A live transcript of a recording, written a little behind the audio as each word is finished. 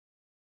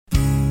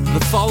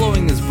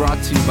following is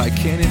brought to you by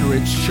Canyon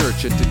Ridge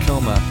Church in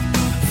Tacoma.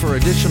 For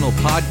additional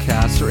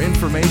podcasts or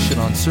information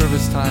on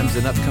service times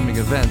and upcoming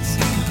events,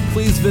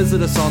 please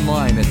visit us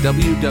online at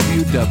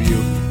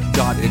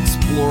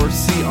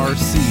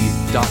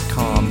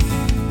www.explorecrc.com.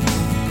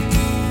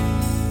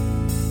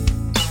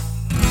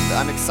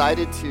 I'm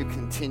excited to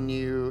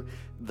continue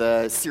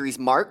the series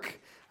Mark,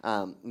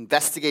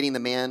 investigating the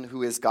man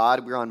who is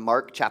God. We're on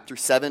Mark chapter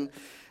 7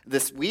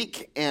 this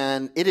week,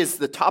 and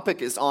the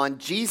topic is on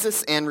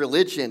Jesus and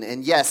religion.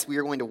 And yes, we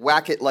are going to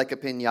whack it like a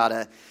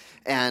piñata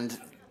and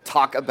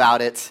talk about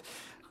it.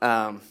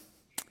 So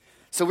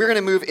we're going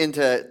to move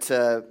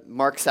into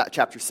Mark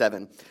chapter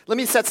 7. Let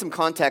me set some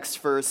context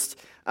first.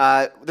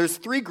 There's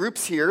three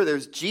groups here.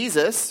 There's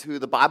Jesus, who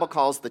the Bible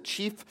calls the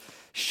chief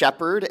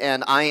shepherd,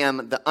 and I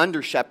am the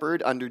under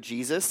shepherd under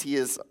Jesus. He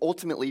is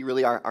ultimately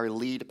really our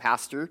lead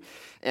pastor,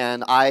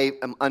 and I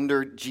am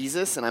under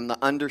Jesus, and I'm the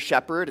under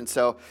shepherd. And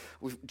so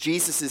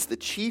Jesus is the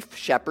chief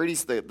shepherd.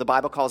 The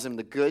Bible calls him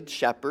the good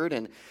shepherd,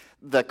 and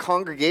the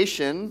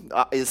congregation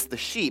is the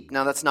sheep.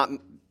 Now, that's not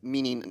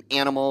meaning an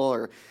animal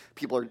or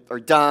people are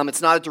dumb.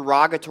 It's not a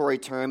derogatory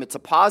term. It's a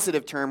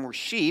positive term. We're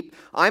sheep.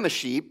 I'm a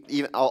sheep,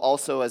 even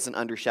also as an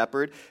under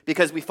shepherd,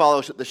 because we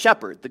follow the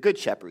shepherd, the good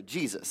shepherd,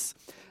 Jesus.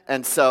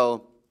 And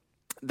so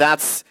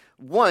that's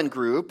one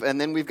group.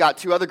 And then we've got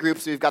two other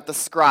groups. We've got the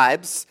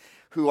scribes,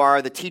 who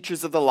are the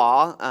teachers of the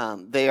law.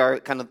 They are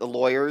kind of the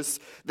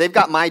lawyers. They've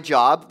got my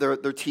job.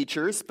 They're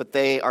teachers, but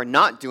they are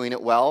not doing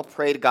it well.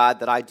 Pray to God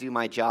that I do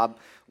my job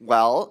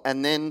well.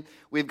 And then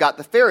we've got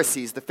the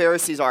Pharisees. The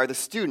Pharisees are the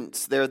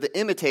students. They're the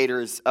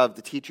imitators of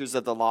the teachers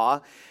of the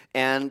law.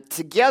 And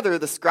together,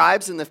 the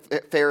scribes and the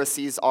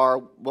Pharisees are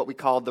what we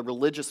call the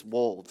religious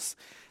wolves.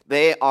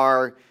 They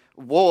are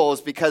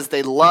wolves because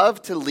they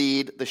love to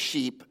lead the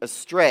sheep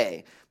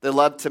astray. They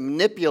love to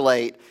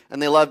manipulate,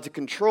 and they love to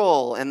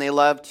control, and they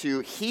love to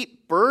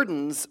heap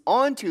burdens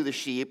onto the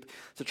sheep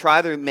to try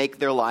to make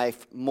their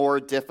life more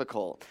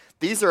difficult.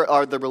 These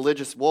are the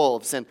religious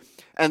wolves, and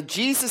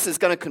Jesus is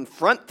going to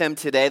confront them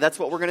today. That's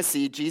what we're going to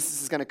see.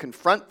 Jesus is going to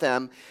confront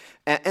them,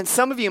 and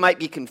some of you might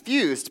be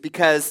confused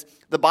because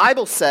the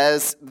Bible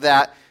says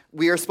that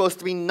we are supposed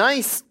to be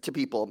nice to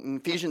people. In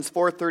Ephesians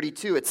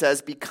 4:32, it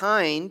says, "Be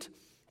kind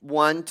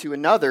one to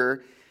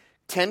another,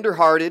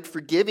 tender-hearted,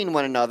 forgiving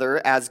one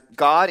another, as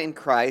God in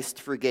Christ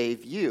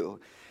forgave you."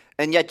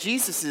 And yet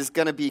Jesus is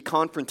going to be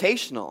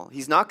confrontational.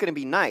 He's not going to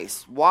be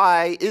nice.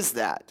 Why is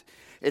that?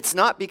 It's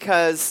not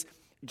because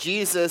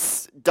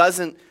Jesus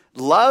doesn't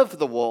love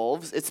the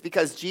wolves. It's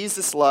because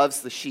Jesus loves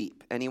the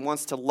sheep, and he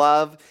wants to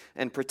love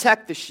and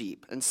protect the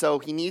sheep. And so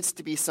he needs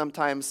to be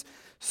sometimes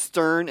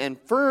stern and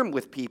firm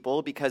with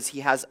people because he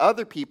has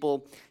other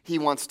people he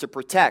wants to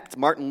protect.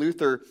 Martin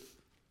Luther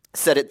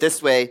said it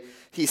this way.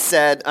 He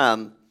said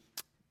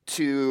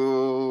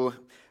to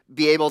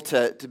be able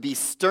to be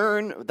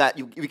stern, that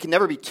we can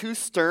never be too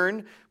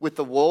stern with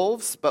the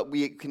wolves, but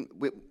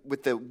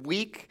with the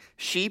weak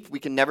sheep, we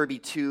can never be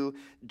too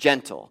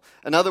gentle.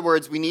 In other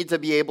words, we need to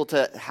be able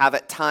to have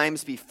at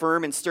times be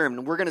firm and stern.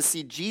 And we're going to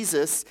see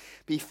Jesus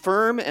be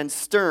firm and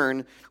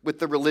stern with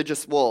the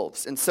religious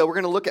wolves. And so we're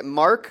going to look at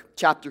Mark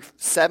chapter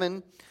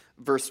 7,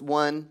 verse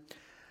 1,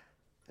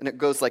 and it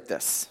goes like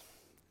this.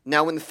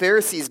 "Now when the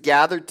Pharisees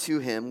gathered to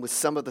him with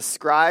some of the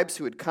scribes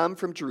who had come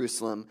from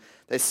Jerusalem,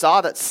 they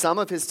saw that some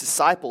of his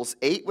disciples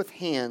ate with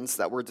hands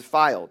that were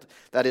defiled,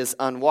 that is,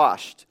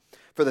 unwashed.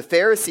 For the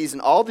Pharisees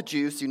and all the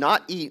Jews do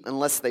not eat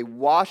unless they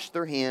wash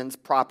their hands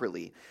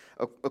properly,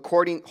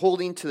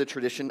 holding to the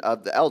tradition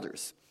of the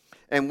elders.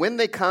 And when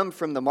they come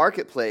from the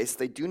marketplace,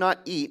 they do not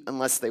eat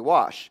unless they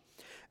wash.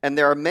 And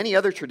there are many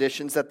other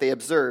traditions that they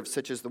observe,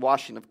 such as the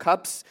washing of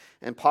cups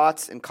and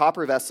pots and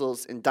copper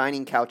vessels and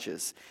dining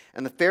couches.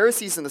 And the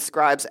Pharisees and the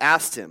scribes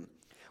asked him,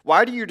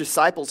 'Why do your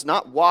disciples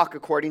not walk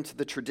according to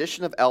the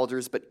tradition of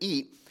elders, but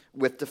eat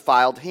with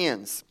defiled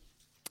hands?'"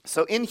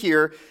 So in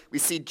here, we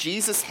see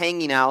Jesus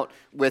hanging out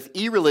with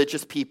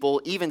irreligious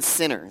people, even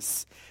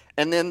sinners.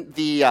 And then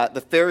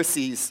the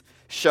Pharisees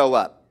show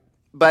up.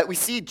 But we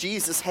see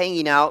Jesus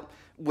hanging out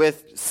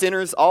with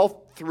sinners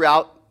all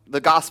throughout the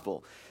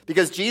gospel.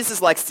 Because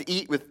Jesus likes to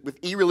eat with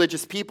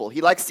irreligious people.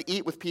 He likes to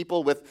eat with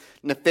people with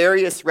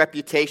nefarious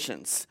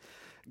reputations.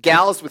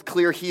 Gals with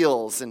clear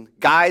heels and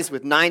guys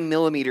with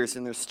 9mm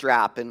in their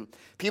strap and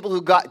people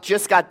who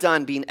just got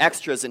done being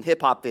extras in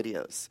hip-hop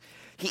videos.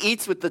 He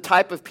eats with the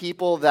type of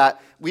people that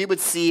we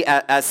would see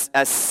as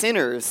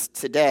sinners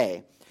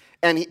today.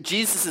 And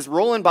Jesus is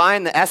rolling by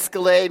in the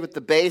Escalade with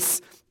the bass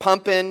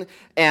pumping,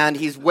 and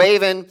he's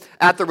waving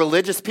at the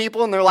religious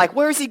people, and they're like,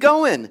 "Where's he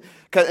going?"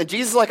 And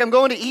Jesus is like, "I'm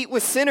going to eat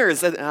with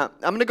sinners. I'm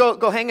going to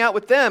go hang out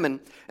with them."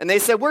 And they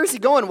said, "Where's he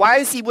going? Why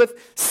is he with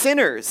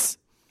sinners?"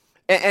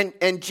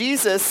 And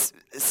Jesus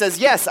says,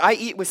 "Yes, I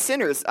eat with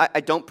sinners. I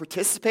don't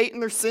participate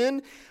in their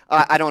sin.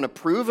 I don't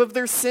approve of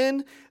their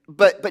sin.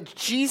 But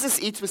Jesus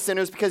eats with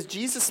sinners because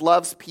Jesus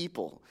loves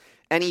people,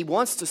 and he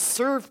wants to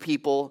serve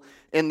people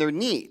in their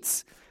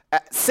needs."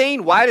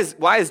 Saying why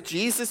is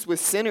Jesus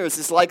with sinners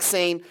is like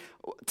saying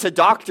to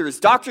doctors,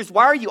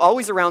 why are you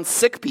always around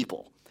sick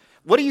people?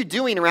 What are you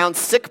doing around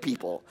sick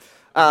people?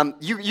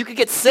 You could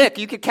get sick.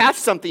 You could catch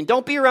something.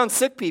 Don't be around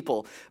sick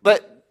people.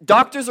 But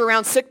doctors are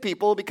around sick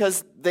people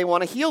because they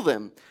want to heal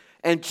them.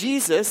 And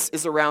Jesus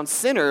is around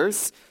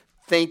sinners.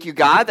 Thank you,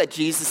 God, that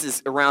Jesus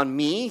is around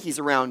me. He's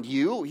around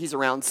you. He's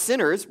around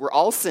sinners. We're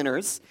all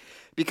sinners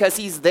because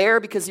he's there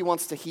because he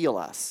wants to heal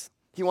us.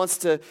 He wants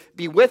to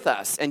be with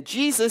us. And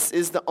Jesus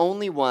is the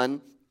only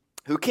one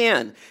who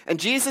can. And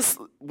Jesus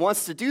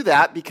wants to do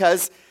that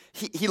because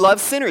he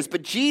loves sinners.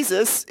 But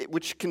Jesus,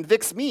 which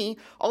convicts me,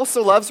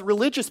 also loves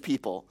religious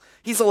people.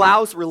 He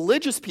allows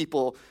religious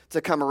people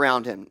to come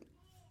around him.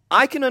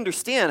 I can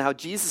understand how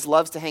Jesus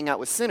loves to hang out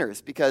with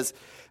sinners because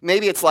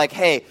maybe it's like,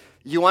 hey,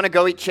 you want to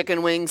go eat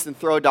chicken wings and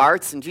throw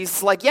darts? And Jesus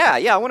is like, yeah,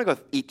 I want to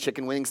go eat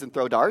chicken wings and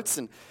throw darts.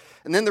 And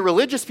then the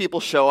religious people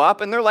show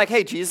up and they're like,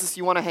 hey, Jesus,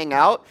 you want to hang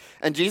out?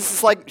 And Jesus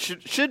is like,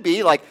 should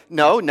be like,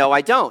 no,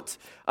 I don't.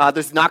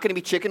 There's not going to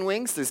be chicken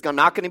wings. There's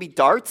not going to be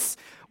darts.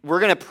 We're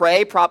going to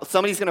pray.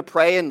 Somebody's going to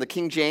pray in the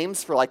King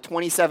James for like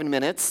 27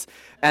 minutes.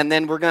 And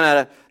then we're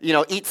going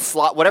to, eat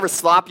slop, whatever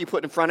slop you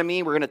put in front of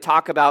me. We're going to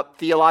talk about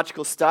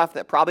theological stuff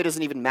that probably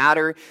doesn't even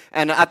matter.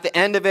 And at the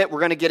end of it, we're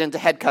going to get into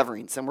head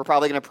coverings. And we're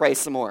probably going to pray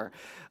some more.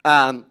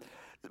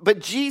 But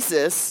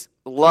Jesus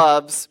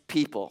loves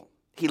people.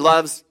 He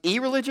loves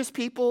irreligious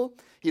people.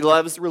 He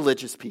loves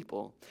religious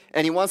people.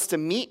 And he wants to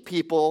meet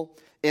people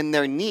in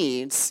their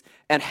needs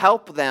and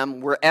help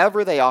them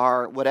wherever they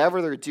are,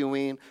 whatever they're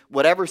doing,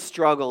 whatever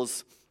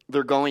struggles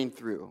they're going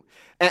through.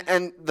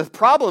 And the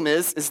problem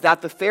is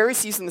that the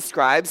Pharisees and the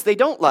scribes, they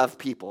don't love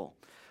people.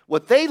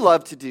 What they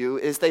love to do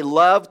is they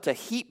love to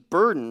heap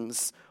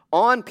burdens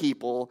on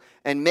people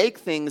and make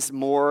things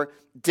more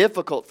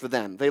difficult for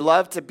them. They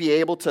love to be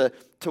able to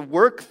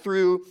work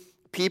through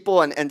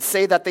people and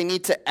say that they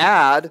need to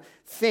add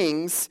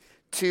things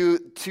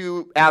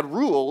to add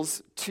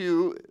rules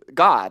to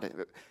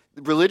God.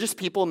 Religious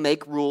people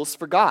make rules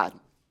for God.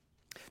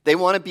 They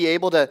want to be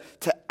able to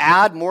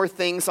add more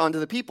things onto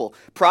the people.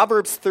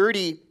 Proverbs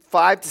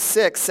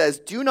 30:5-6 says,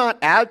 "Do not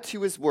add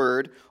to his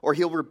word, or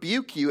he'll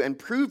rebuke you and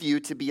prove you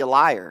to be a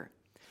liar."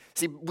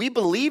 See, we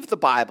believe the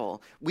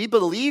Bible, we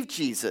believe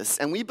Jesus,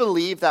 and we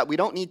believe that we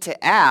don't need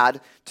to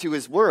add to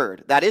his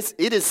word. That is,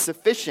 it is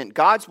sufficient.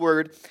 God's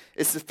word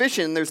is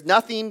sufficient, and there's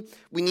nothing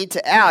we need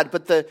to add.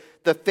 But the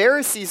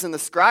Pharisees and the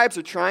scribes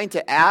are trying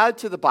to add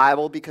to the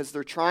Bible because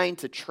they're trying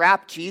to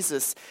trap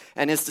Jesus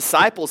and his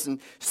disciples and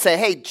say,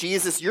 hey,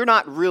 Jesus, you're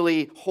not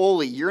really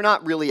holy. You're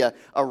not really a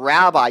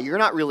rabbi. You're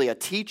not really a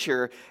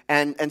teacher.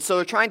 And so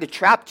they're trying to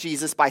trap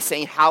Jesus by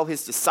saying how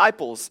his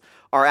disciples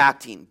are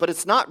acting. But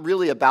it's not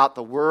really about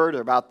the word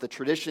or about the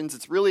traditions.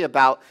 It's really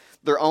about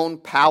their own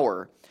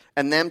power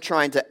and them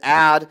trying to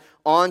add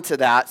on to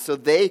that so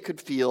they could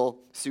feel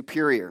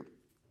superior.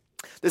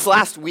 This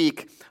last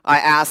week, I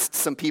asked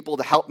some people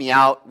to help me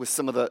out with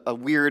some of the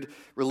weird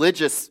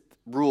religious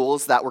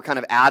rules that were kind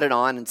of added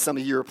on, and some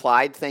of you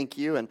replied, thank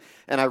you, and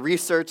I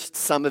researched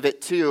some of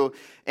it too,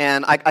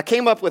 and I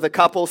came up with a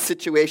couple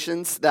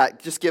situations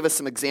that just give us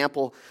some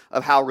example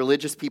of how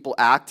religious people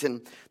act.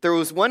 And there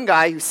was one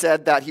guy who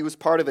said that he was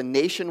part of a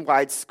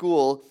nationwide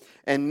school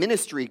and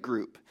ministry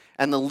group,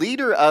 and the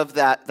leader of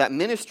that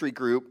ministry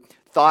group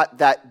thought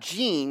that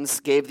jeans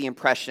gave the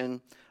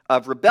impression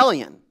of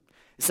rebellion.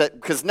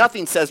 Because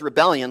nothing says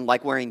rebellion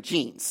like wearing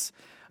jeans.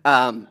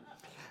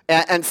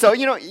 And so,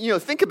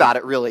 think about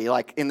it really.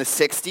 Like in the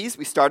 60s,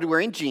 we started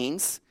wearing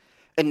jeans,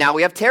 and now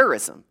we have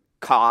terrorism.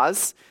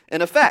 Cause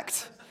and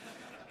effect.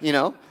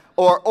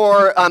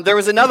 Or there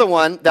was another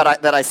one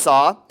that I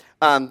saw.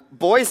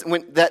 Boys,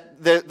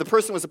 the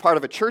person was a part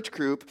of a church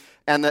group,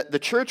 and the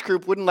church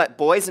group wouldn't let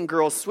boys and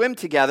girls swim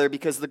together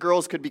because the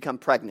girls could become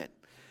pregnant.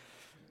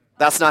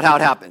 That's not how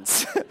it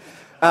happens.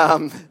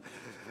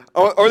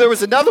 Or there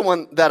was another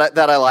one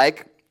that I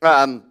like.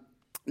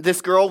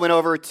 This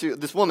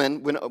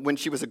woman, when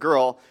she was a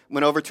girl,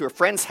 went over to a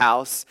friend's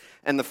house,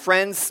 and the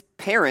friend's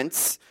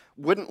parents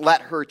wouldn't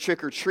let her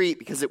trick or treat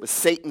because it was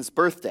Satan's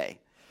birthday.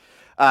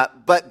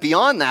 But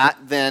beyond that,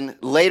 then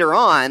later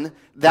on,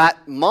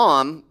 that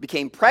mom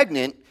became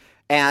pregnant,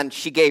 and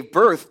she gave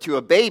birth to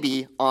a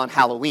baby on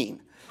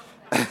Halloween.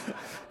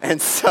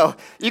 And so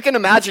you can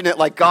imagine it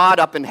like God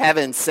up in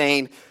heaven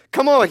saying,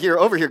 come over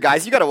here,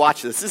 guys. You got to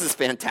watch this. This is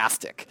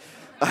fantastic.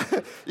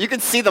 You can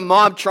see the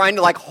mom trying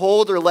to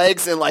hold her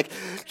legs and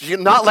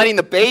not letting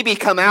the baby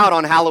come out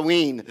on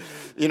Halloween.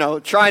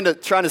 Trying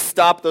to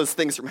stop those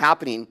things from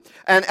happening.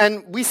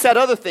 And we said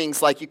other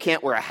things like you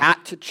can't wear a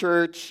hat to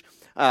church.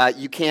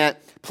 You can't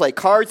play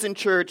cards in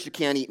church. You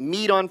can't eat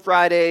meat on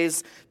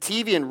Fridays.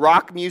 TV and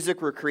rock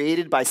music were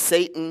created by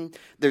Satan.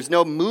 There's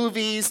no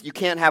movies. You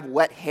can't have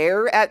wet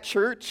hair at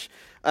church.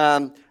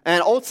 And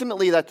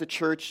ultimately that the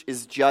church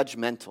is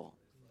judgmental.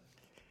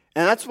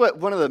 And that's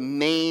one of the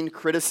main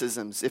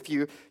criticisms. If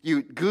you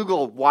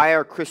Google why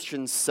are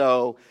Christians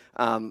so,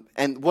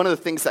 and one of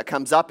the things that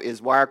comes up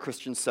is why are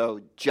Christians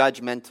so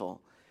judgmental?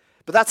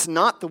 But that's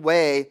not the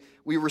way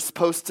we were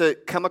supposed to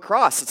come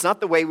across. It's not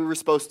the way we were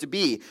supposed to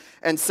be.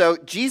 And so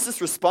Jesus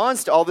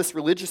responds to all this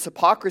religious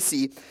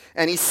hypocrisy,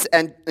 and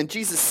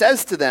Jesus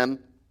says to them,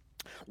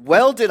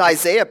 Well did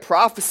Isaiah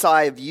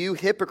prophesy of you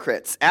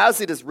hypocrites,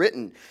 as it is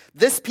written,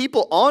 this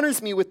people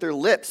honors me with their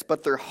lips,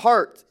 but their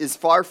heart is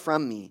far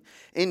from me.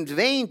 In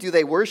vain do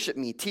they worship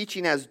me,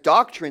 teaching as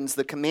doctrines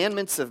the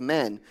commandments of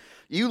men.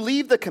 You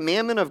leave the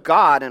commandment of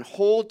God and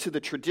hold to the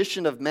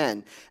tradition of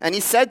men. And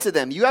he said to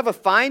them, you have a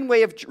fine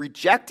way of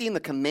rejecting the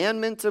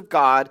commandment of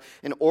God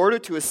in order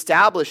to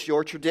establish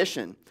your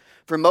tradition.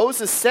 For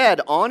Moses said,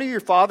 honor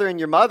your father and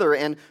your mother,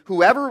 and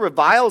whoever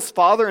reviles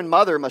father and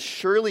mother must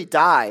surely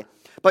die.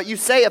 But you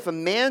say, if a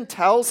man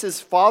tells his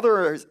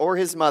father or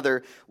his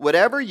mother,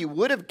 whatever you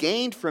would have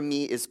gained from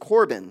me is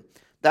Corban,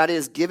 that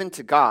is, given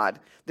to God,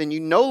 then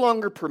you no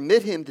longer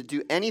permit him to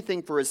do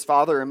anything for his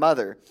father or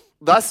mother,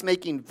 thus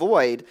making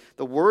void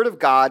the word of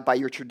God by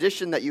your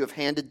tradition that you have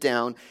handed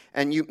down,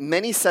 and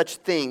many such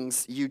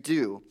things you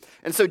do.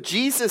 And so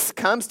Jesus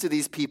comes to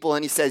these people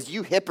and he says,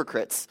 you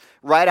hypocrites,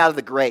 right out of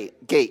the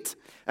gate.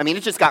 I mean,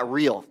 it just got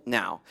real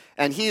now.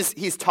 And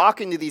he's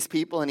talking to these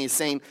people and he's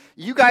saying,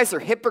 you guys are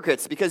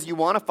hypocrites because you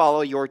want to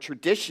follow your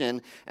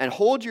tradition and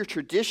hold your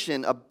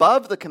tradition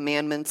above the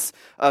commandments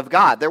of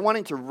God. They're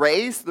wanting to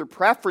raise their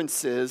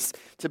preferences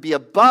to be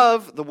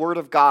above the word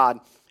of God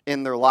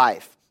in their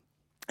life.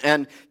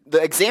 And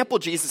the example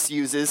Jesus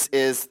uses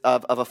is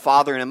of a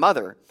father and a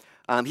mother.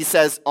 He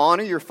says,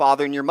 honor your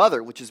father and your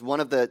mother, which is one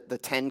of the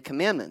 10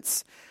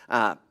 commandments.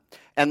 And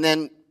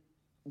then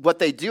what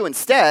they do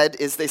instead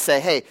is they say,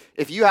 hey,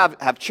 if you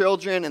have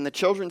children and the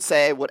children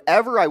say,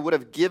 whatever I would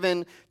have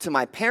given to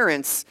my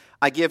parents,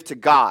 I give to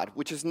God,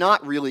 which is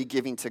not really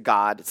giving to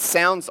God. It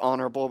sounds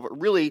honorable, but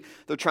really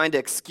they're trying to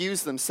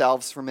excuse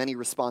themselves from any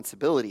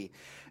responsibility.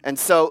 And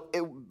so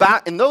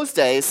back in those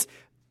days,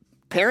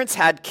 parents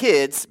had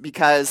kids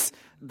because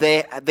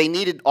they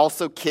needed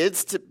also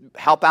kids to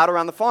help out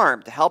around the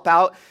farm, to help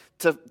out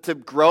to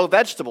grow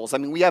vegetables. I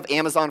mean, we have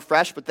Amazon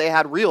Fresh, but they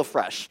had Real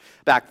Fresh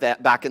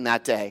back in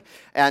that day.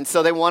 And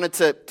so they wanted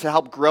to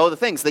help grow the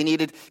things. They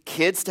needed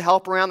kids to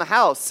help around the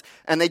house,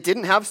 and they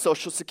didn't have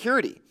Social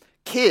Security.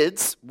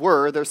 Kids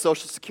were their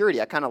Social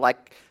Security. I kind of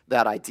like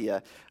that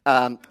idea.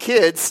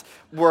 Kids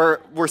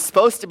were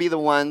supposed to be the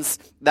ones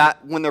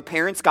that when their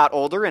parents got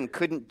older and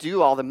couldn't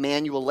do all the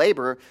manual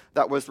labor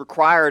that was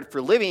required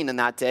for living in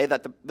that day,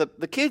 that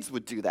the kids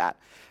would do that.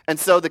 And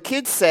so the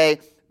kids say,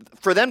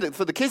 for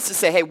the kids to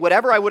say, hey,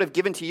 whatever I would have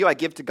given to you, I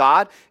give to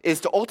God, is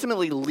to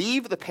ultimately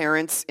leave the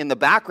parents in the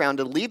background,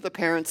 to leave the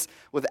parents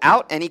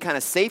without any kind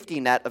of safety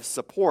net of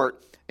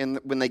support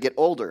when they get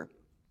older.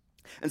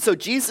 And so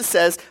Jesus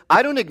says,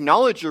 I don't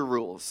acknowledge your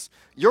rules.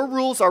 Your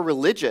rules are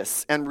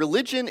religious, and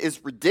religion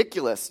is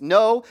ridiculous.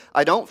 No,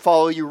 I don't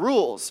follow your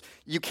rules.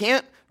 You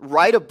can't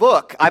write a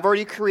book. I've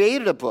already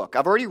created a book.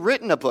 I've already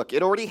written a book.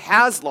 It already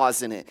has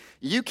laws in it.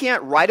 You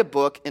can't write a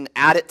book and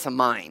add it to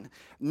mine.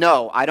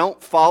 No, I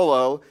don't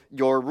follow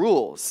your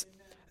rules.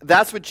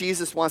 That's what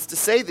Jesus wants to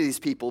say to these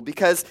people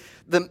because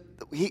then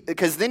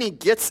he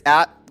gets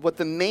at what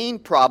the main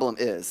problem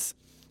is.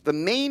 The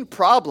main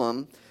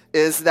problem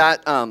is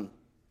that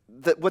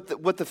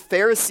what the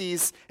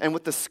Pharisees and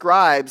what the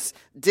scribes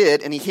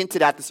did, and he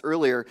hinted at this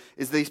earlier,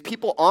 is these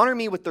people honor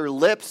me with their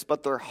lips,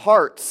 but their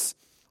hearts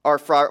are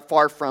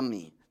far from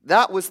me.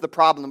 That was the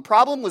problem. The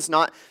problem was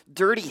not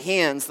dirty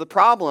hands. The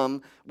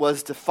problem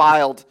was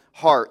defiled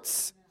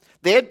hearts.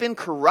 They had been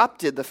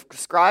corrupted, the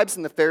scribes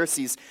and the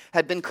Pharisees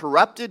had been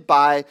corrupted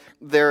by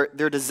their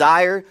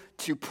desire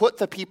to put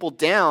the people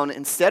down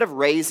instead of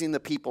raising the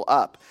people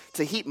up,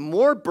 to heap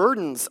more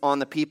burdens on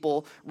the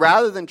people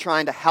rather than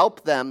trying to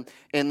help them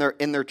in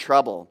their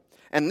trouble.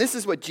 And this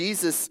is what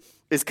Jesus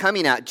is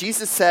coming at.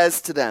 Jesus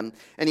says to them,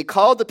 and he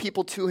called the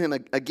people to him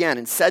again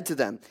and said to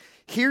them,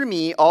 hear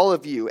me, all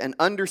of you, and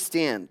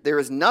understand, there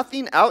is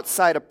nothing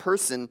outside a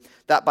person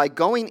that by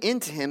going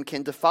into him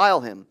can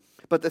defile him.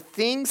 But the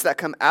things that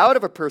come out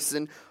of a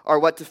person are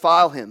what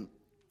defile him.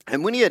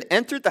 And when he had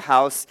entered the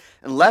house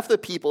and left the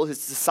people,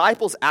 his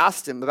disciples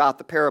asked him about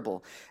the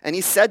parable. And he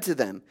said to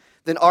them,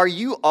 then are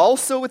you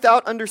also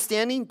without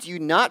understanding? Do you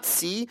not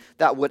see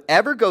that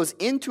whatever goes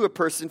into a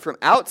person from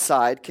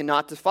outside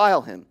cannot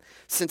defile him?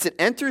 Since it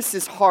enters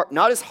his heart,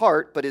 not his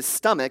heart, but his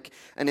stomach,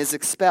 and is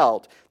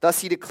expelled.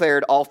 Thus he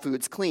declared all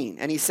foods clean.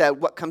 And he said,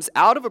 what comes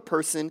out of a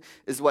person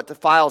is what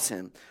defiles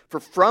him. For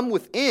from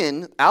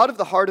within, out of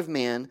the heart of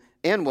man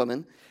and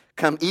woman,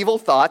 come evil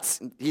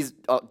thoughts, he's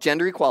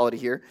gender equality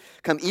here,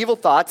 come evil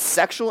thoughts,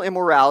 sexual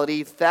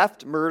immorality,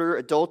 theft, murder,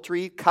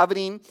 adultery,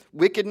 coveting,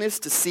 wickedness,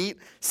 deceit,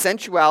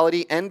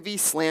 sensuality, envy,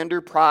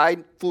 slander,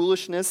 pride,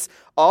 foolishness.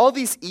 All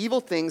these evil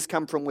things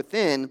come from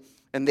within,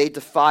 and they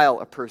defile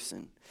a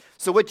person.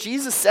 So what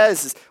Jesus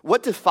says is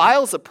what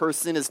defiles a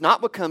person is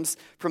not what comes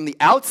from the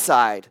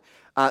outside.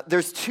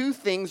 There's two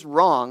things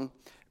wrong.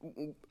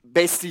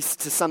 Basically,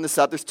 to sum this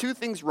up, there's two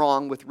things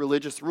wrong with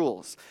religious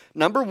rules.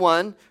 Number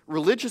one,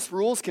 religious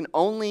rules can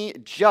only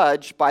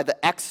judge by the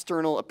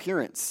external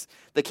appearance.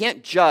 They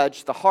can't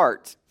judge the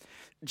heart.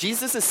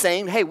 Jesus is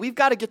saying, hey, we've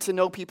got to get to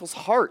know people's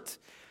heart.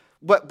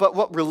 But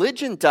what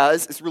religion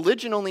does is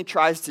religion only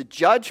tries to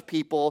judge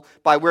people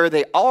by where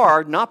they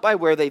are, not by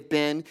where they've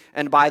been,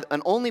 and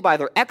only by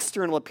their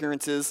external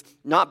appearances,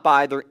 not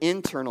by their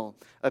internal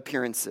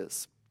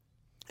appearances.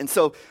 And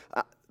so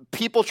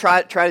people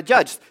try to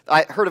judge.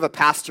 I heard of a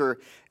pastor,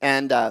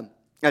 and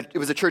it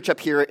was a church up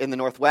here in the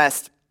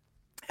Northwest,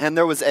 and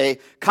there was a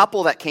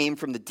couple that came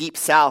from the Deep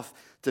South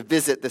to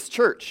visit this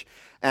church.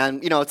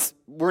 And,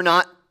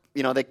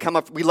 they come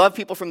up, we love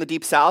people from the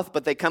Deep South,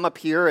 but they come up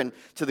here and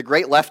to the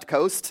great left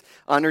coast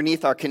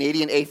underneath our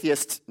Canadian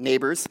atheist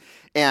neighbors.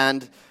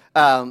 And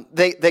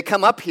they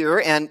come up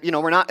here, and,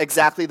 we're not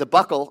exactly the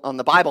buckle on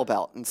the Bible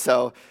Belt. And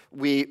so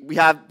we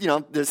have,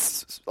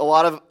 there's a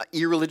lot of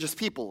irreligious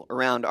people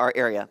around our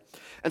area.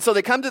 And so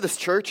they come to this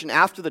church, and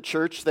after the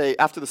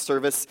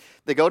service,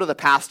 they go to the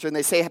pastor, and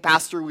they say, "Hey,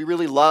 Pastor, we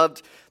really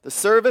loved the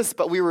service,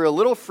 but we were a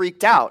little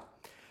freaked out."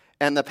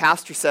 And the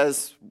pastor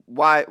says,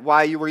 why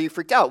were you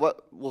freaked out?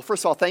 Well,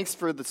 first of all, thanks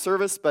for the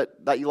service,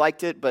 but that you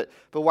liked it, but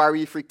why were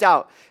you freaked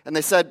out? And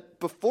they said,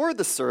 before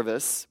the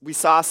service, we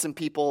saw some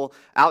people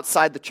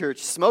outside the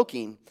church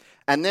smoking,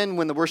 and then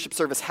when the worship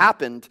service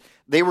happened,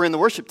 they were in the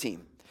worship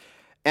team.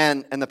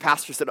 And the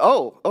pastor said,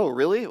 oh,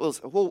 really?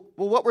 Well,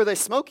 what were they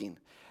smoking?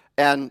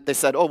 And they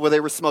said, they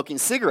were smoking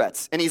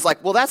cigarettes. And he's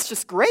like, well, that's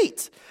just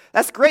great.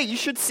 That's great. You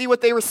should see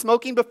what they were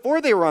smoking before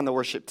they were on the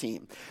worship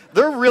team.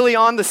 They're really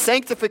on the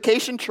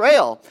sanctification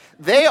trail.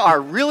 They are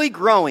really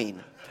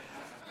growing.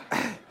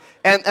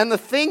 And the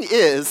thing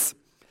is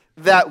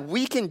that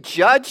we can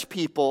judge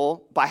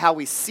people by how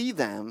we see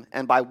them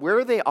and by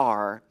where they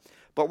are,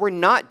 but we're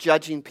not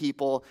judging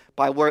people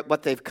by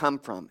what they've come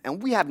from.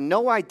 And we have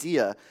no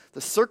idea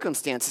the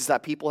circumstances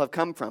that people have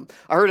come from.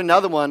 I heard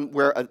another one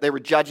where they were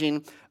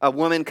judging a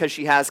woman because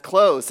she has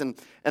clothes, and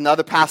the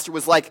other pastor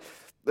was like,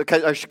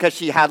 because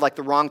she had like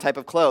the wrong type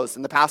of clothes.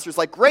 And the pastor's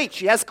like, great,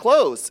 she has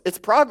clothes. It's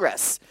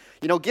progress.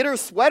 Get her a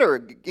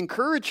sweater,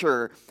 encourage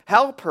her,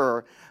 help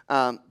her.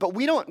 But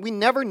we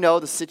never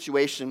know the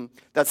situation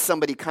that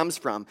somebody comes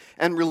from.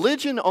 And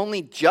religion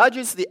only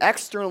judges the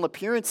external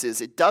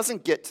appearances. It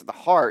doesn't get to the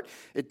heart.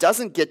 It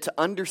doesn't get to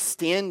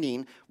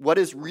understanding what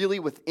is really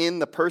within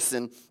the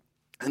person.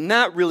 And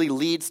that really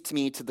leads to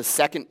me to the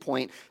second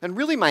point, and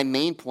really my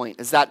main point,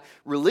 is that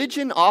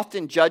religion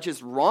often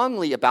judges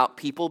wrongly about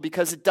people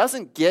because it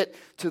doesn't get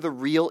to the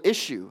real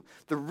issue.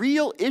 The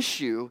real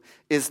issue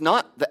is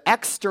not the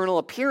external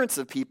appearance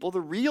of people. The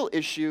real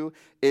issue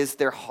is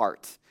their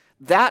heart.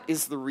 That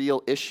is the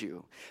real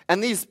issue.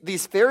 And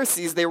these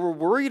Pharisees, they were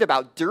worried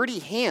about dirty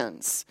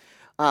hands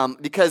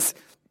because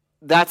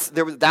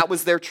that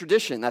was their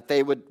tradition, that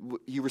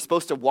you were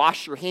supposed to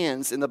wash your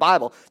hands in the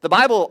Bible. The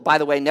Bible, by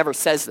the way, never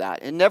says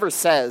that. It never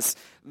says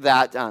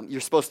that you're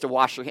supposed to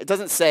wash your hands. It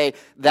doesn't say,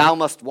 thou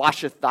must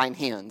washeth thine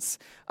hands.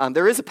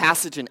 There is a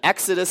passage in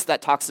Exodus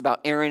that talks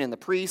about Aaron and the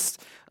priests,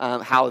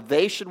 how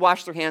they should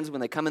wash their hands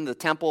when they come into the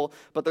temple,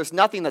 but there's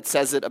nothing that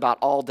says it about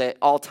all day,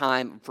 all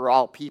time, for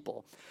all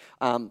people.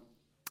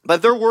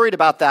 But they're worried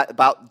about that,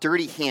 about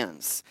dirty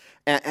hands.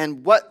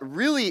 And what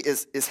really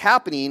is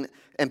happening,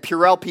 and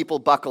Purell people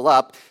buckle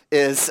up,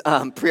 is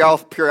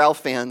Purell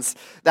fans,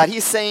 that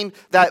he's saying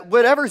that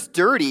whatever's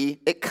dirty,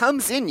 it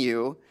comes in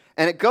you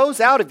and it goes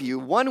out of you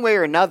one way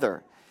or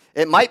another.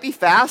 It might be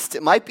fast,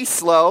 it might be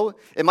slow,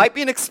 it might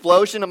be an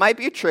explosion, it might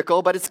be a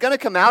trickle, but it's going to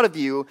come out of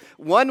you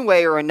one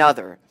way or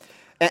another.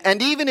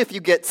 And even if you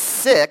get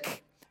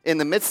sick in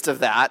the midst of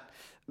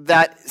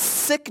that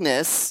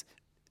sickness,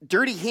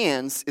 dirty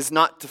hands, is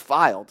not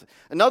defiled.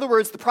 In other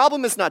words, the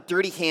problem is not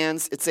dirty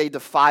hands, it's a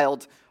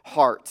defiled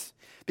heart.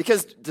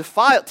 Because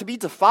to be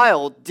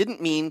defiled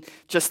didn't mean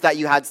just that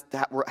you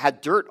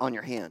had dirt on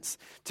your hands.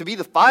 To be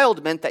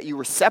defiled meant that you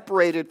were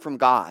separated from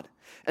God.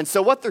 And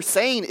so what they're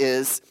saying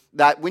is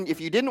that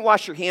if you didn't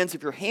wash your hands,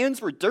 if your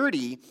hands were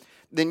dirty,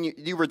 then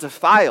you were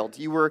defiled.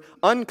 You were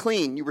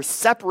unclean. You were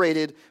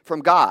separated from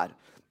God.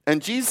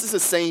 And Jesus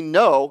is saying,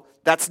 no,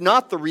 that's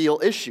not the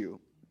real issue.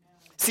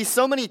 See,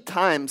 so many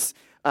times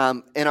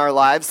in our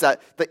lives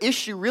that the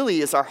issue really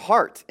is our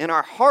heart. And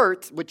our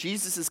heart, what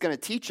Jesus is going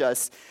to teach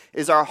us,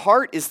 is our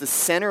heart is the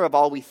center of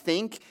all we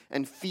think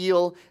and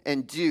feel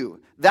and do.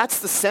 That's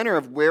the center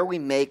of where we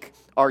make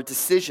our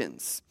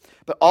decisions.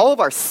 But all of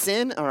our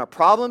sin and our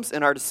problems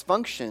and our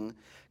dysfunction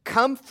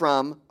come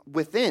from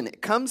within.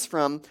 It comes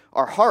from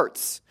our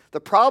hearts.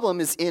 The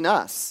problem is in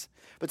us.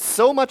 But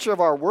so much of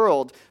our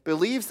world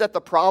believes that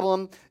the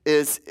problem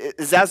is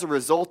as a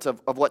result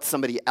of what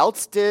somebody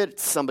else did.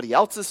 It's somebody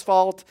else's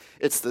fault.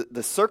 It's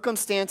the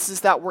circumstances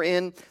that we're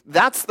in.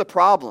 That's the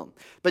problem.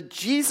 But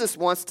Jesus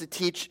wants to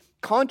teach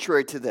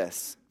contrary to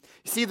this.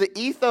 You see, the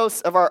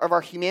ethos of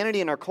our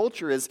humanity and our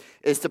culture is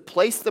to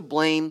place the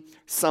blame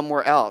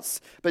somewhere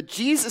else. But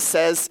Jesus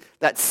says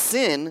that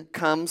sin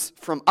comes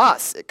from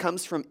us. It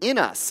comes from in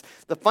us.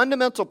 The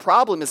fundamental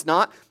problem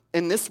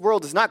in this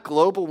world is not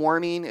global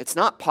warming, it's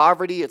not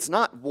poverty, it's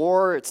not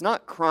war, it's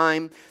not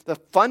crime. The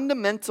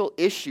fundamental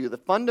issue, the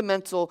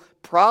fundamental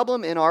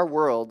problem in our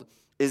world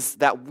is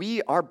that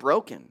we are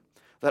broken,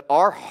 that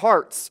our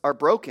hearts are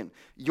broken.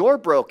 You're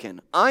broken,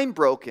 I'm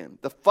broken.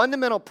 The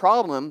fundamental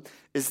problem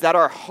is that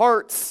our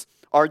hearts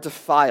are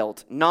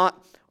defiled,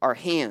 not our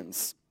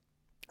hands.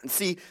 And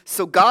see,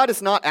 so God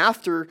is not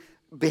after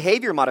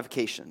behavior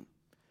modification.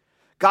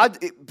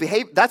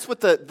 That's what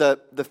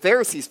the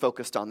Pharisees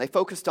focused on. They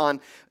focused on,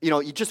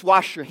 you just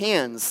wash your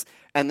hands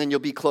and then you'll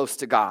be close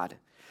to God.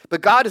 But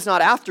God is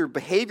not after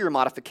behavior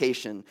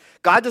modification.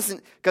 God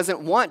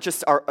doesn't want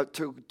just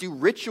to do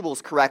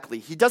rituals correctly.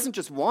 He doesn't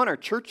just want our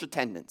church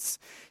attendance.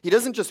 He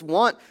doesn't just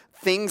want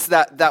things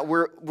that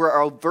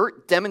were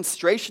overt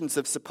demonstrations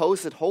of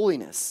supposed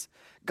holiness.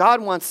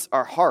 God wants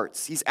our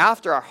hearts. He's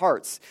after our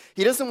hearts.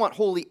 He doesn't want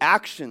holy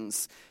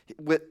actions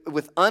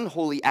with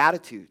unholy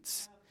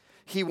attitudes.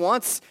 He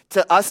wants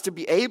us to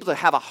be able to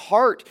have a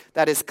heart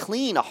that is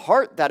clean, a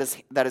heart that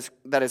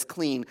is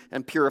clean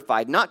and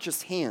purified, not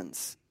just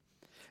hands.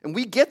 And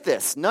we get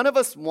this. None of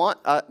us want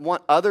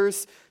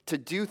others to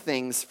do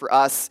things for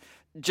us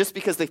just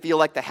because they feel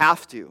like they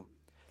have to.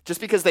 Just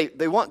because we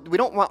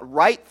don't want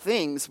right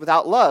things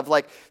without love.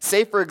 Like,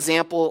 say, for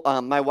example,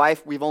 my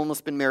wife, we've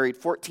almost been married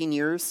 14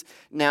 years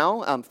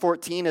now.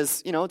 14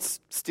 is, it's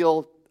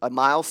still a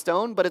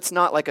milestone, but it's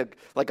not like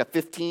a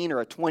 15 or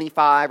a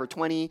 25 or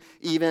 20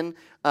 even.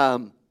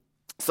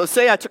 So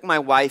say I took my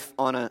wife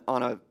on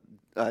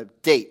a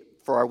date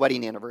for our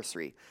wedding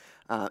anniversary.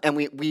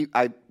 And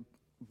I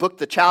booked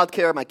the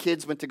childcare. My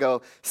kids went to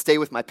go stay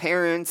with my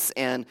parents,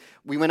 and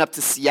we went up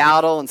to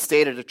Seattle and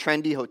stayed at a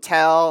trendy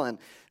hotel and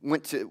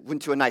went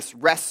to a nice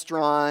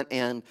restaurant,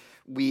 and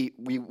we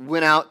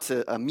went out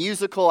to a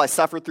musical. I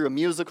suffered through a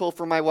musical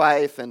for my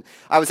wife, and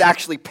I was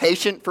actually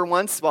patient for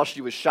once while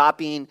she was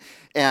shopping.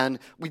 And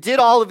we did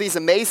all of these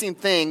amazing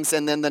things,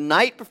 and then the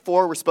night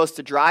before we're supposed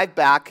to drive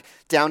back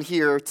down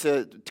here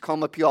to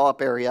Tacoma,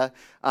 Puyallup area,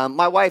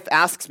 my wife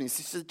asks me,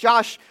 she says,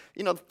 Josh,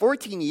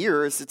 14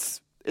 years,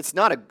 it's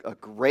not a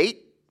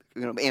great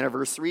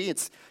anniversary.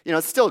 It's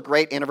still a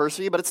great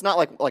anniversary, but it's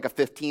not like a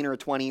 15 or a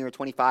 20 or a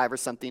 25 or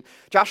something.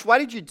 Josh, why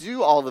did you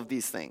do all of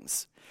these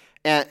things?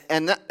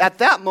 And at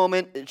that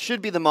moment, it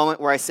should be the moment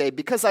where I say,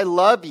 because I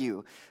love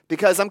you,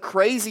 because I'm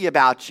crazy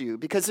about you,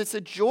 because it's a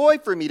joy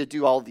for me to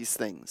do all these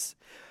things.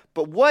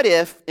 But what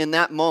if in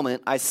that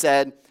moment I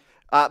said,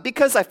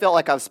 because I felt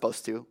like I was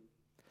supposed to,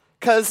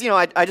 because,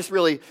 I just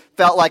really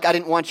felt like I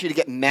didn't want you to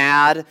get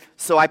mad,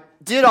 so I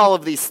did all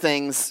of these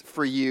things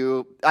for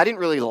you. I didn't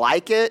really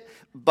like it,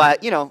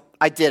 but,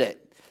 I did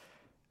it.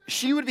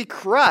 She would be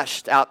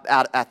crushed out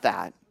at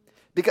that,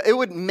 because it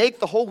would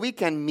make the whole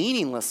weekend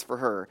meaningless for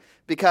her,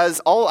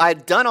 because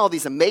I'd done all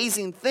these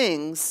amazing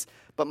things,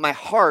 but my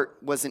heart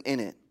wasn't in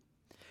it.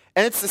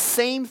 And it's the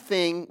same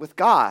thing with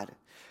God.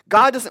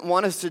 God doesn't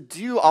want us to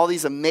do all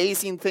these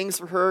amazing things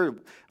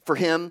for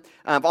him,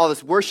 all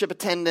this worship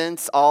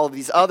attendance, all of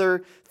these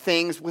other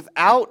things,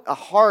 without a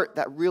heart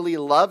that really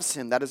loves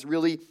him, that is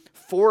really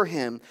for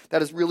him,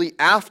 that is really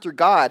after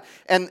God.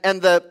 And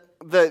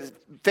the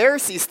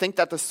Pharisees think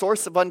that the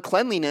source of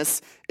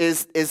uncleanliness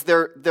is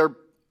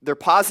their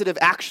positive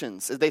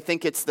actions. They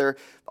think it's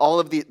all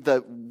of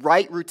the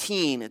right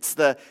routine. It's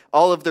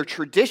all of their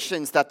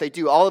traditions that they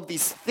do, all of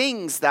these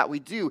things that we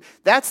do.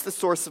 That's the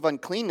source of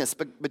uncleanness.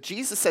 But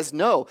Jesus says,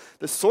 no,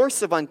 the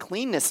source of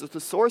uncleanness, the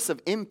source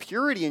of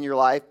impurity in your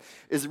life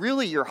is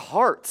really your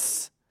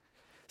hearts.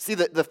 See,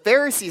 the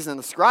Pharisees and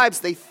the scribes,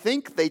 they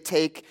think they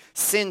take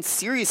sin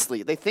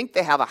seriously. They think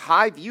they have a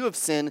high view of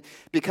sin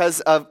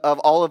because of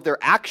all of their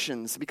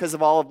actions, because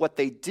of all of what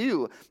they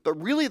do. But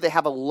really, they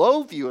have a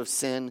low view of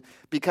sin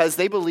because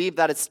they believe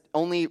that it's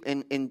only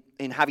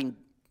in having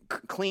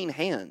clean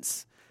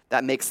hands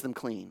that makes them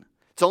clean.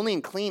 It's only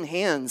in clean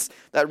hands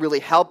that really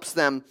helps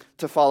them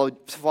to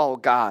follow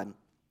God.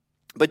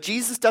 But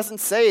Jesus doesn't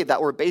say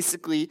that we're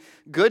basically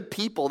good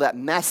people that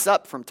mess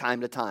up from time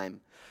to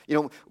time.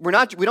 We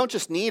don't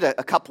just need a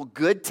couple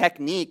good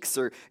techniques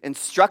or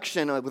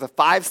instruction with a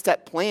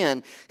 5-step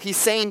plan.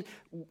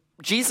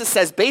 Jesus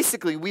says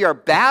basically we are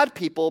bad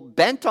people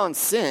bent on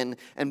sin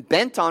and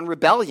bent on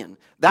rebellion.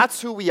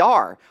 That's who we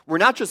are. We're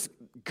not just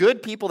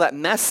good people that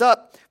mess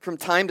up from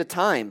time to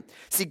time.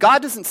 See,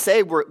 God doesn't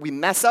say we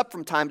mess up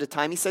from time to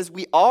time. He says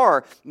we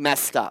are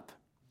messed up.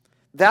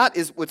 That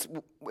is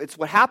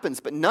what happens,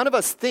 but none of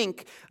us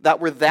think that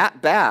we're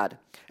that bad.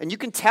 And you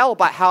can tell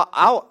by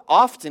how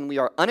often we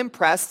are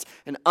unimpressed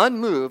and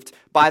unmoved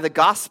by the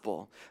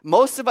gospel.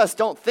 Most of us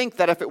don't think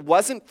that if it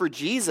wasn't for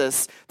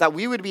Jesus, that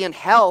we would be in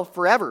hell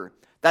forever.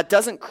 That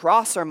doesn't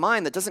cross our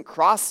mind. That doesn't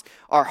cross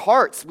our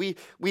hearts. We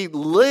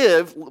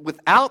live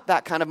without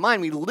that kind of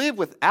mind. We live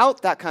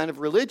without that kind of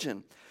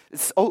religion.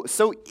 It's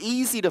so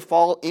easy to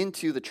fall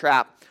into the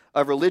trap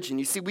of religion.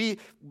 You see, we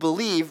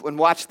believe, and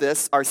watch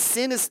this, our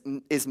sin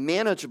is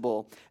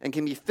manageable and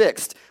can be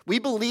fixed. We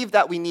believe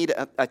that we need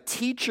a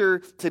teacher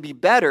to be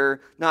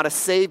better, not a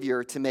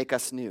savior to make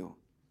us new.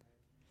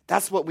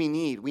 That's what we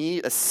need. We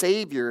need a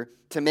savior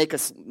to make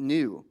us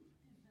new.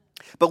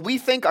 But we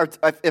think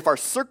if our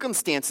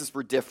circumstances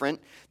were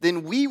different,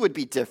 then we would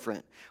be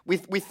different. We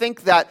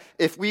think that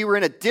if we were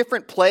in a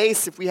different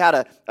place, if we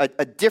had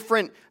a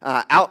different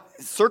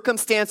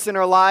circumstance in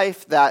our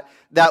life, that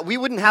we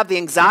wouldn't have the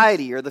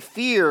anxiety or the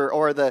fear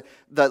or the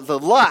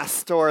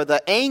lust or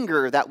the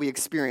anger that we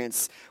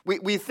experience.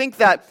 We think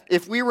that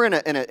if we were in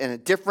a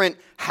different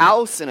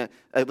house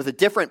with a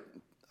different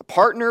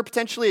partner,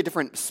 potentially, a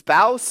different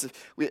spouse.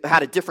 We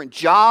had a different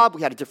job.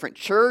 We had a different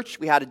church.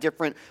 We had a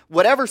different,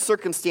 whatever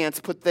circumstance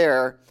put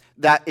there,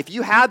 that if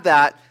you had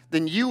that,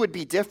 then you would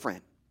be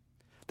different.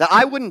 That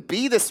I wouldn't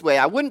be this way.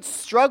 I wouldn't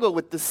struggle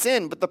with the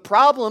sin. But the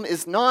problem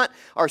is not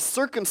our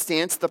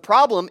circumstance. The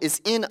problem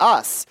is in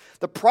us.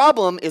 The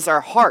problem is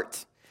our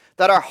heart.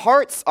 That our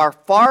hearts are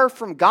far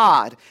from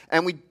God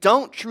and we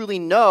don't truly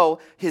know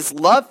His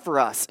love for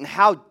us and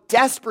how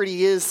desperate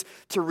He is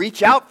to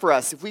reach out for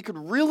us. If we could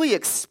really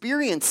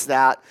experience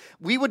that,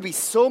 we would be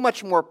so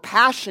much more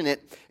passionate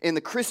in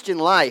the Christian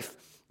life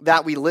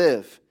that we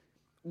live.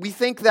 We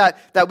think that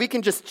we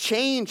can just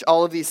change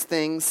all of these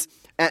things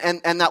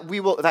and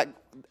that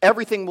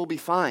everything will be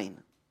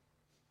fine.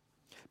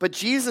 But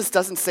Jesus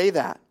doesn't say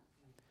that.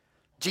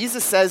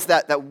 Jesus says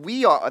that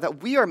we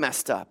are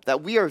messed up,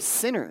 that we are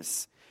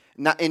sinners,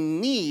 not in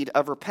need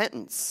of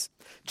repentance.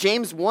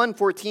 James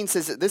 1:14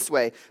 says it this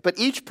way, but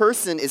each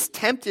person is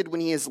tempted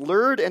when he is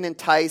lured and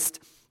enticed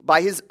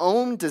by his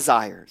own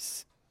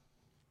desires.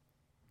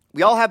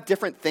 We all have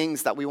different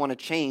things that we want to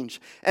change.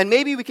 And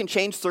maybe we can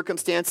change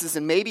circumstances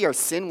and maybe our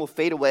sin will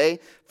fade away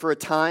for a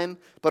time,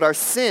 but our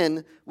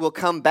sin will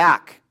come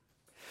back.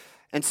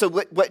 And so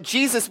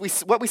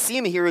what we see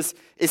him here is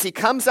he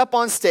comes up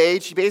on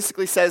stage, he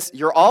basically says,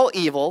 you're all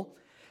evil,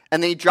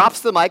 and then he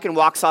drops the mic and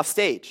walks off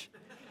stage.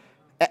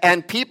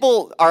 And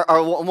people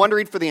are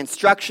wondering for the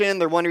instruction.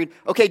 They're wondering,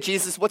 okay,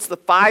 Jesus, what's the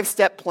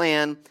 5-step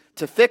plan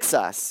to fix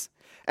us?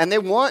 And they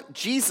want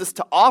Jesus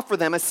to offer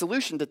them a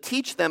solution, to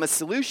teach them a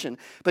solution.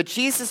 But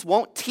Jesus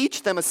won't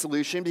teach them a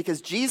solution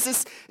because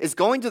Jesus is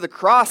going to the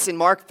cross in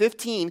Mark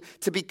 15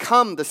 to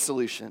become the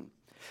solution.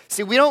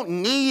 See, we don't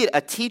need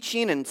a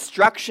teaching and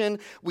instruction.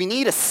 We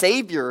need a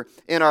Savior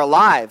in our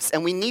lives,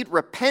 and we need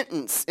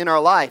repentance in our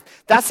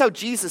life. That's how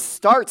Jesus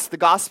starts the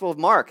Gospel of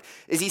Mark,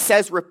 is he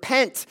says,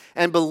 repent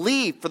and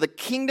believe, for the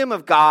kingdom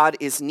of God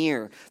is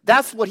near.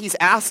 That's what he's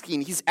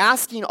asking. He's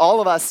asking all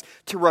of us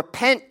to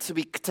repent,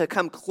 to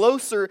come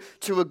closer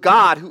to a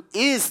God who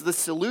is the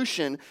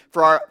solution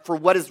for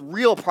what is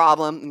real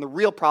problem, and the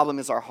real problem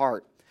is our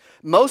heart.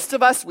 Most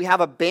of us, we have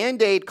a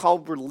Band-Aid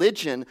called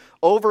religion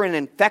over an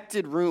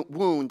infected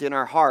wound in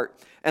our heart.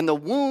 And the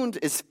wound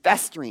is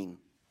festering.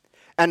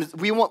 And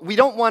we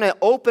don't want to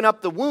open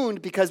up the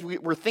wound because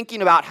we're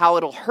thinking about how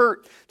it'll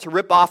hurt to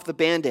rip off the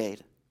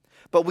Band-Aid.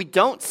 But we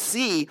don't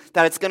see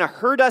that it's going to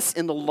hurt us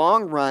in the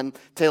long run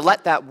to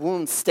let that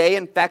wound stay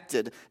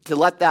infected, to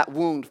let that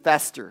wound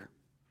fester.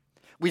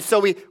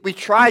 We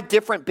try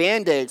different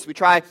Band-Aids. We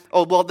try,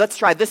 let's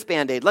try this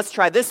Band-Aid. Let's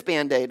try this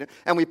Band-Aid.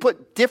 And we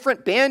put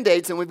different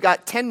Band-Aids, and we've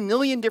got 10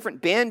 million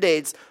different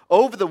Band-Aids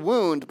over the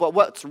wound. But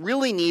what's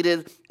really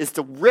needed is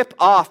to rip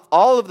off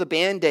all of the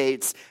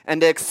Band-Aids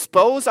and to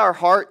expose our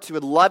heart to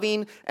a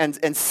loving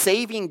and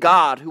saving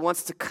God who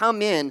wants to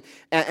come in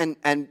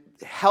and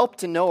help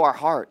to know our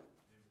heart.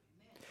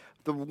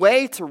 The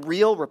way to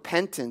real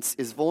repentance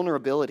is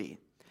vulnerability.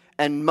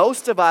 And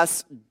most of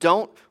us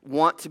don't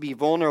want to be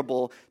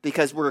vulnerable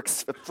because we're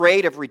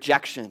afraid of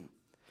rejection.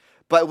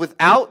 But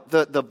without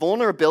the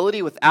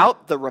vulnerability,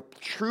 without the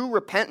true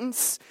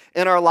repentance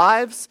in our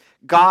lives,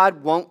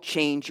 God won't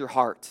change your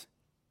heart.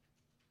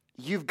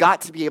 You've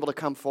got to be able to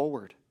come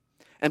forward.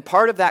 And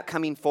part of that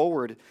coming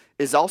forward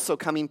is also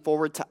coming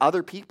forward to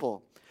other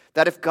people.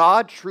 That if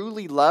God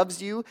truly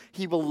loves you,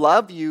 He will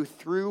love you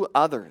through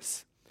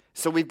others.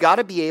 So we've got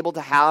to be able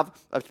to have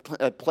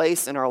a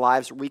place in our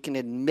lives where we can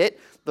admit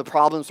the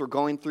problems we're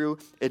going through,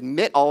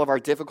 admit all of our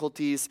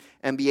difficulties,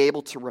 and be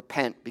able to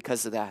repent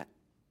because of that.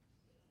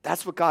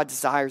 That's what God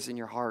desires in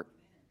your heart.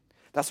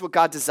 That's what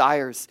God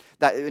desires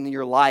that in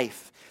your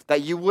life.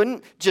 That you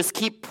wouldn't just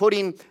keep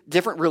putting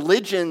different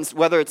religions,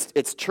 whether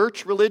it's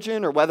church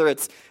religion or whether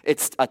it's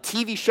a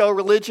TV show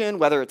religion,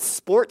 whether it's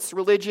sports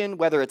religion,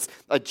 whether it's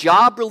a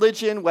job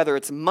religion, whether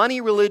it's money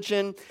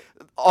religion,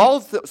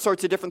 all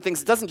sorts of different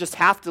things. It doesn't just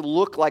have to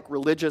look like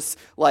religious,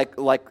 like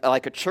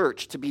a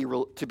church to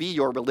be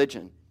your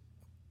religion.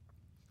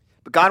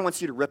 But God wants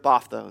you to rip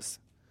off those.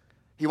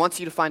 He wants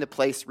you to find a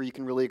place where you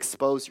can really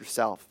expose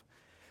yourself.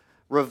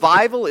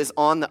 Revival is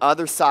on the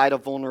other side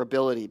of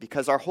vulnerability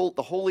because the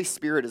Holy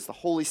Spirit is the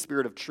Holy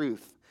Spirit of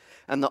truth.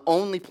 And the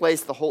only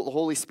place the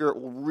Holy Spirit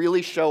will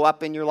really show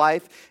up in your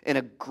life in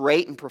a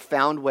great and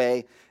profound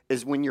way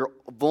is when you're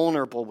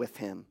vulnerable with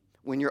Him,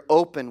 when you're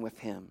open with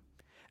Him.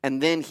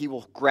 And then He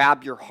will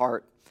grab your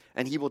heart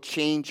and He will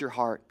change your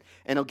heart.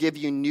 And He'll give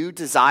you new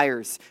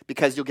desires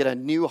because you'll get a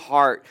new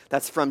heart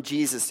that's from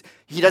Jesus.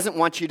 He doesn't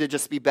want you to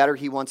just be better.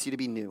 He wants you to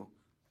be new.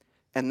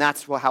 And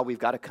that's how we've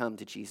got to come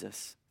to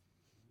Jesus.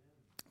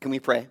 Can we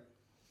pray?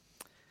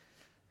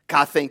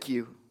 God, thank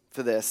you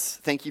for this.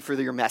 Thank you for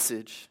your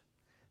message.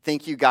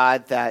 Thank you,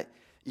 God, that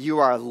you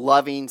are a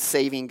loving,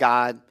 saving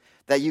God,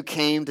 that you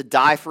came to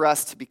die for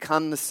us, to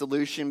become the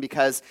solution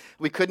because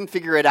we couldn't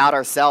figure it out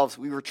ourselves.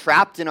 We were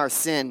trapped in our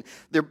sin.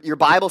 Your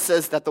Bible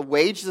says that the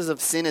wages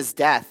of sin is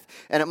death.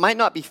 And it might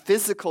not be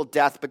physical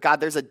death, but God,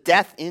 there's a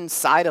death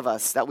inside of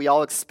us that we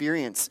all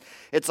experience.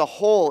 It's a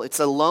hole, it's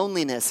a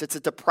loneliness, it's a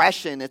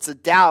depression, it's a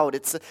doubt,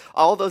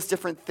 all those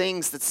different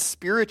things that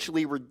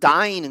spiritually we're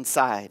dying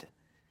inside.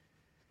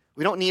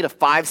 We don't need a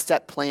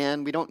 5-step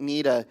plan. We don't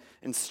need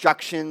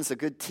instructions, a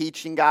good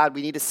teaching, God.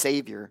 We need a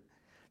Savior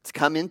to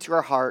come into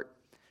our heart,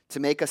 to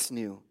make us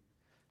new,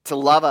 to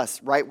love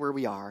us right where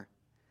we are,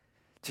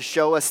 to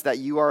show us that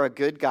you are a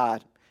good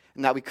God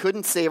and that we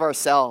couldn't save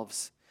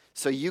ourselves.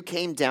 So you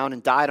came down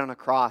and died on a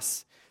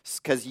cross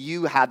because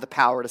you had the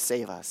power to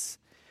save us.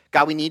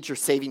 God, we need your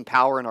saving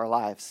power in our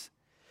lives.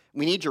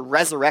 We need your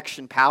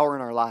resurrection power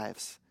in our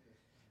lives.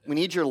 We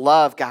need your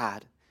love,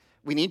 God.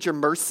 We need your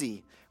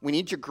mercy. We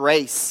need your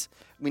grace.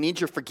 We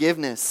need your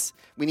forgiveness.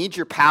 We need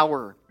your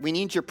power. We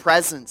need your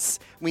presence.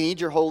 We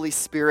need your Holy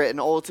Spirit. And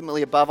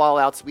ultimately, above all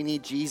else, we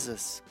need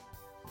Jesus.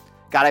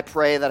 God, I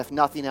pray that if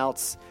nothing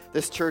else,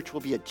 this church will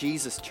be a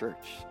Jesus church.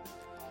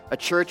 A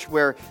church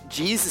where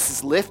Jesus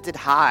is lifted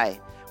high,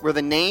 where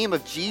the name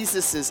of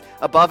Jesus is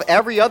above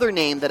every other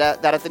name, that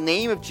at the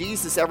name of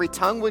Jesus, every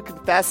tongue would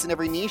confess and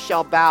every knee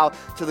shall bow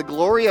to the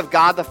glory of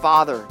God the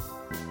Father.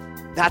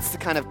 That's the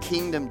kind of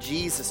kingdom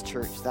Jesus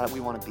church that we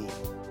want to be.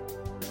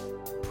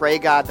 Pray,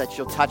 God, that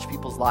you'll touch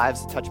people's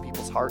lives, touch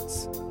people's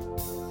hearts,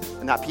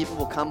 and that people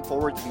will come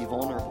forward to be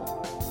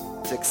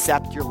vulnerable, to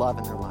accept your love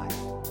in their life.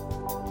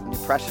 In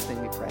your precious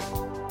name we pray.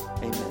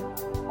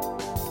 Amen.